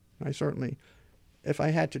 I certainly, if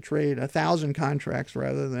I had to trade 1,000 contracts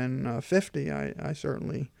rather than 50, I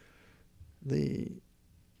certainly, the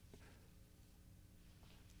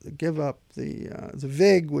give up, the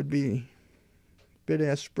VIG would be,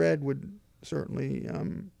 bid-ask spread would certainly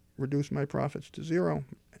reduce my profits to zero.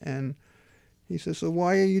 And he says, so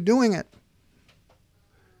why are you doing it?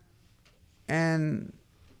 And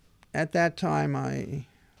at that time, I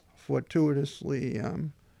fortuitously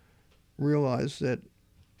realized that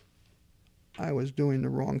I was doing the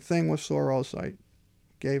wrong thing with Soros. I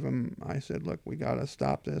said, look, we got to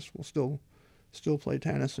stop this. We'll still play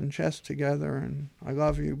tennis and chess together, and I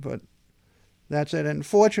love you, but that's it. And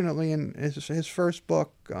fortunately, in his first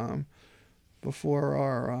book,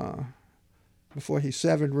 before he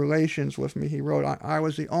severed relations with me, he wrote, I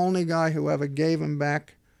was the only guy who ever gave him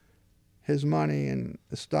back his money and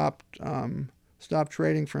stopped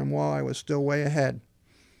trading for him while I was still way ahead.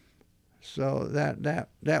 So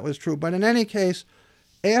that was true. But in any case,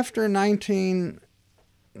 after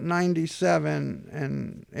 1997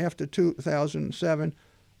 and after 2007,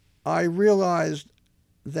 I realized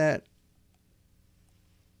that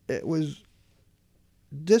it was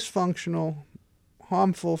dysfunctional,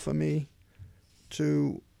 harmful for me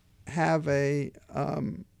to have a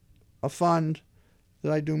fund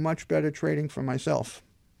that I do much better trading for myself.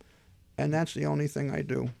 And that's the only thing I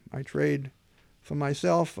do. I trade for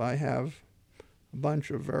myself. I have a bunch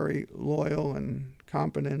of very loyal and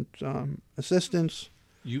competent assistants.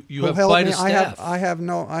 You have quite a staff. I have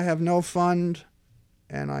no fund,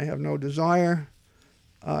 and I have no desire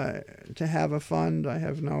to have a fund. I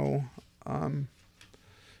have no.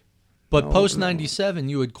 But post 97,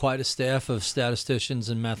 you had quite a staff of statisticians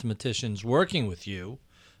and mathematicians working with you.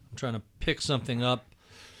 I'm trying to pick something up.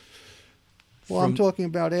 Well, I'm talking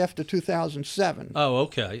about after 2007. Oh,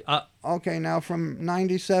 okay. Okay, now from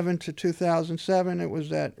 97 to 2007, it was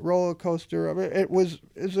that roller coaster. It was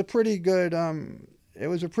a pretty good. It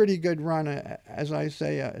was a pretty good run, as I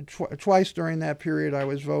say. Twice during that period, I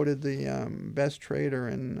was voted the best trader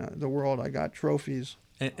in the world. I got trophies.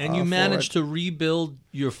 And you managed to rebuild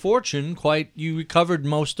your fortune you recovered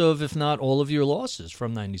most of, if not all of your losses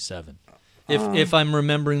from 97, if I'm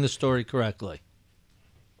remembering the story correctly.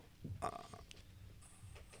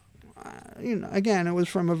 Again, it was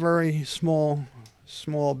from a very small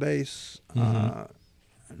base,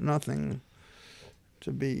 nothing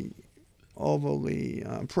to be overly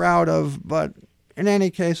proud of. But in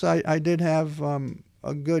any case, I did have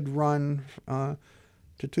a good run to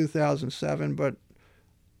 2007, but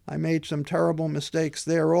I made some terrible mistakes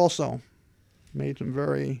there also. Made some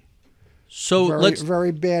very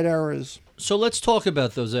bad errors. So let's talk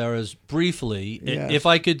about those errors briefly. Yes. If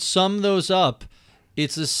I could sum those up,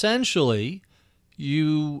 it's essentially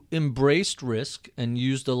you embraced risk and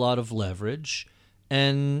used a lot of leverage,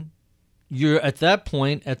 and you're at that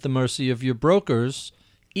point at the mercy of your brokers.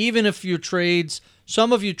 Even if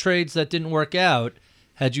some of your trades that didn't work out,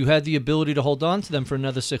 had you had the ability to hold on to them for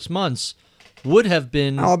another 6 months, would have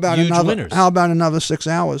been huge winners. How about another 6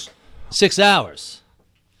 hours? 6 hours.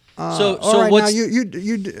 So right, what's...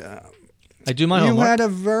 Now I do my homework. You had a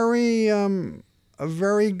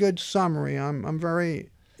very good summary. I'm very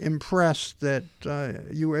impressed that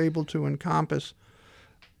you were able to encompass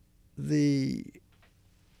the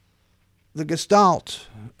gestalt,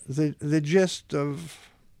 the gist of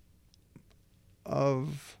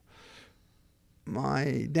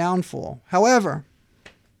my downfall.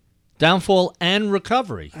 Downfall and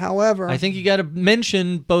recovery. However, I think you got to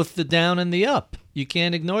mention both the down and the up. You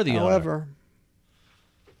can't ignore the other.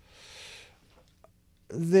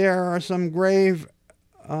 There are some grave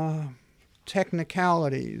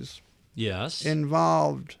technicalities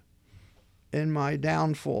involved in my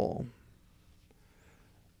downfall.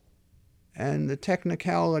 And the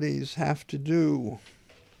technicalities have to do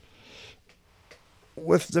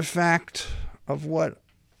with the fact of what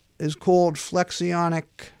is called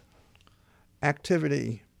flexionic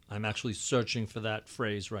activity. I'm actually searching for that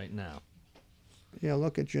phrase right now. Yeah,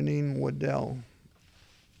 look at Janine Waddell.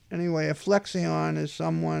 Anyway, a flexion is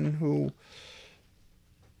someone who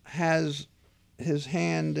has his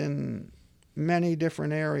hand in many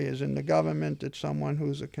different areas. In the government, it's someone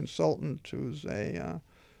who's a consultant, who's a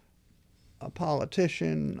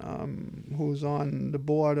politician, who's on the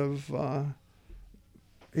board of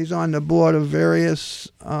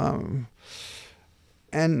various and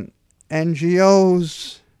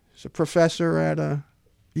NGOs. He's a professor at a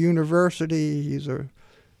university.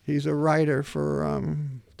 He's a writer for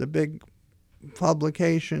the big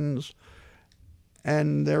publications,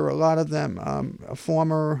 and there are a lot of them. A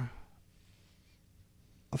former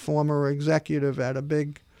executive at a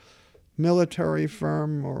big military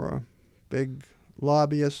firm or a big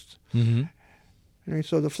lobbyist. Mm-hmm. And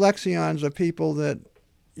so the flexions are people that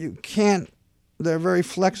they're very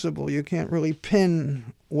flexible. You can't really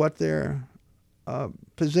pin what their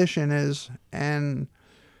position is. And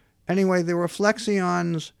anyway, there were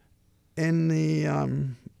flexions in the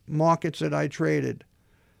markets that I traded.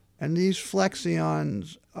 And these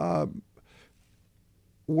flexions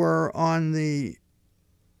were on the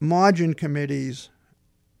margin committees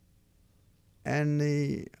and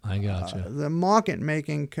the market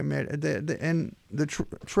making committee. And the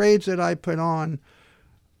trades that I put on,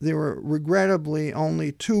 there were regrettably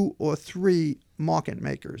only 2 or 3 market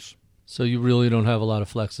makers. So you really don't have a lot of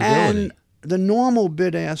flexibility. And the normal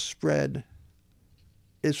bid-ask spread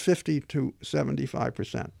is 50 to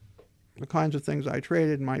 75%. The kinds of things I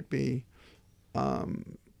traded might be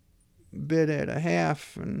bid at a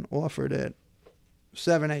half and offered at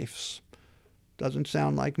 7/8. Doesn't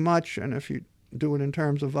sound like much, and if you do it in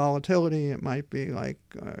terms of volatility, it might be like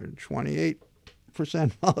 28%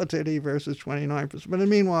 volatility versus 29%. But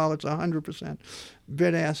meanwhile, it's 100%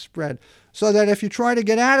 bid-ask spread. So that if you try to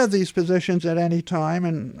get out of these positions at any time,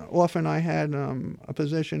 and often I had a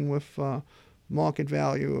position with market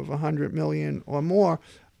value of $100 million or more,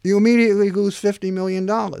 you immediately lose $50 million.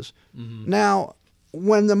 Mm-hmm. Now,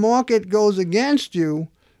 when the market goes against you,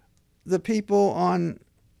 the people on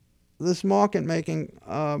this market-making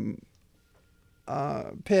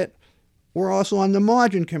pit were also on the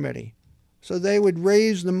margin committee. So they would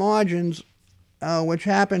raise the margins, which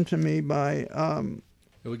happened to me by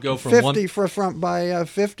It would go from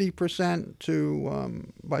 50%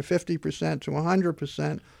 to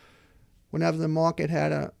 100% whenever the market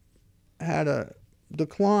had a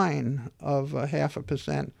decline of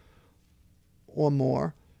 0.5% or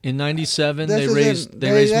more. In 97, they raised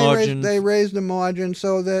margins. They raised the margin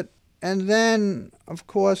so that, and then of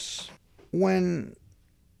course when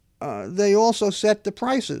they also set the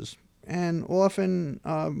prices, and often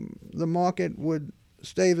the market would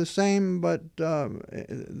stay the same, but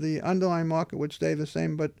the underlying market would stay the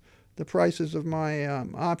same, but the prices of my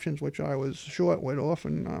options, which I was short, would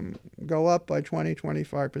often go up by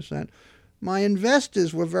 20-25%. My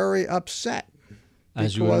investors were very upset,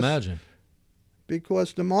 as you would imagine,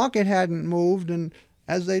 because the market hadn't moved, and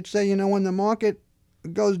as they'd say, when the market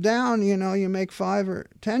goes down, you make 5 or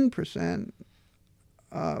 10%.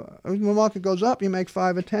 When the market goes up, you make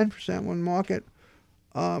 5 or 10%. When the market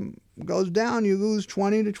goes down, you lose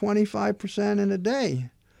 20-25% in a day.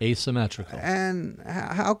 Asymmetrical. And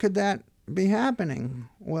how could that be happening?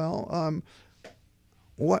 Well,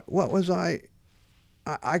 what was I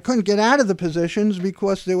couldn't get out of the positions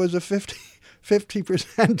because there was a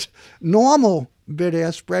 50% normal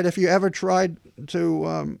bid-ask spread. If you ever tried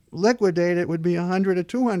to liquidate it, would be 100 or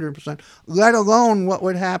 200%, let alone what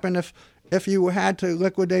would happen if you had to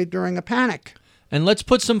liquidate during a panic. And let's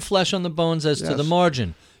put some flesh on the bones as to the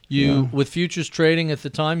margin. With futures trading at the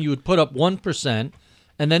time, you would put up 1%,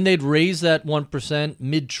 and then they'd raise that 1%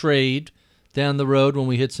 mid-trade down the road when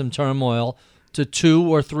we hit some turmoil to 2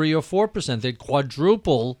 or 3 or 4%. They'd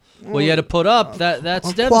quadruple what you had to put up.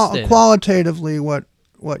 That's devastating. Qualitatively, what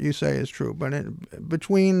you say is true, but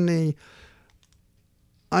between the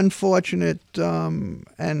unfortunate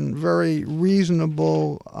and very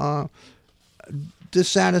reasonable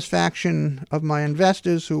dissatisfaction of my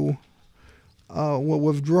investors who were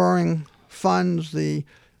withdrawing funds, the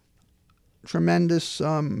tremendous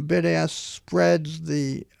bid-ask spreads,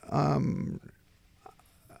 the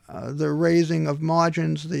raising of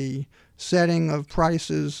margins, the setting of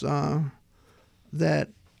prices that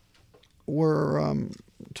were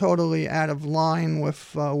totally out of line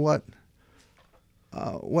with what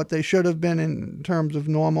they should have been in terms of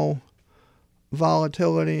normal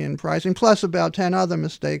volatility and pricing, plus about 10 other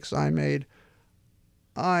mistakes I made.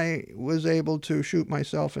 I was able to shoot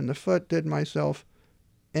myself in the foot, did myself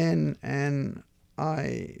in, and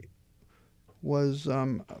I was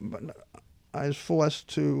forced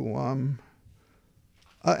to,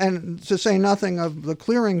 and to say nothing of the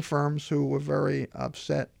clearing firms who were very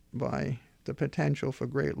upset by the potential for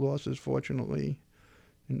great losses. Fortunately,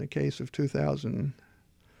 in the case of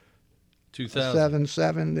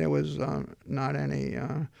 2007, there was not any.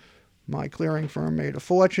 My clearing firm made a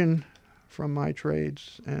fortune from my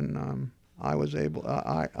trades, and I was able.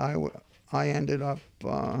 I ended up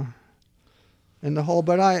in the hole,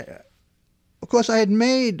 but of course, I had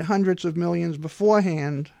made hundreds of millions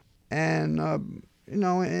beforehand, and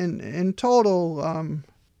in total,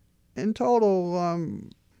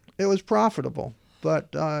 it was profitable. But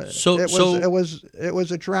it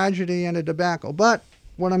was a tragedy and a debacle. But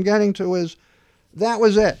what I'm getting to is that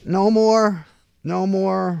was it. No more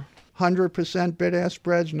 100% bid-ask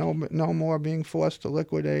spreads. No more being forced to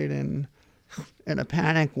liquidate in a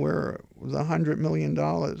panic where the $100 million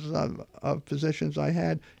of positions I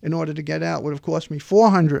had in order to get out would have cost me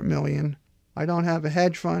 $400 million. I don't have a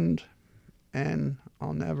hedge fund, and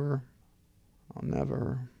I'll never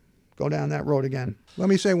go down that road again. Let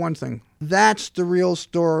me say one thing. That's the real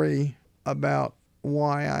story about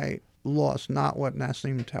why I lost, not what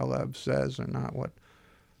Nassim Taleb says, or not what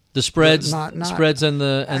the spreads, spreads and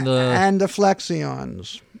the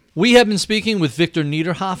flexions. We have been speaking with Victor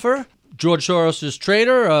Niederhoffer, George Soros's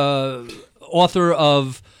trader, author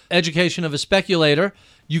of Education of a Speculator.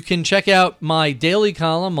 You can check out my daily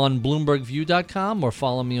column on BloombergView.com or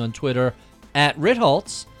follow me on Twitter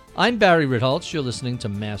 @Ritholtz. I'm Barry Ritholtz. You're listening to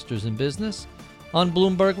Masters in Business on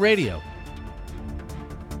Bloomberg Radio.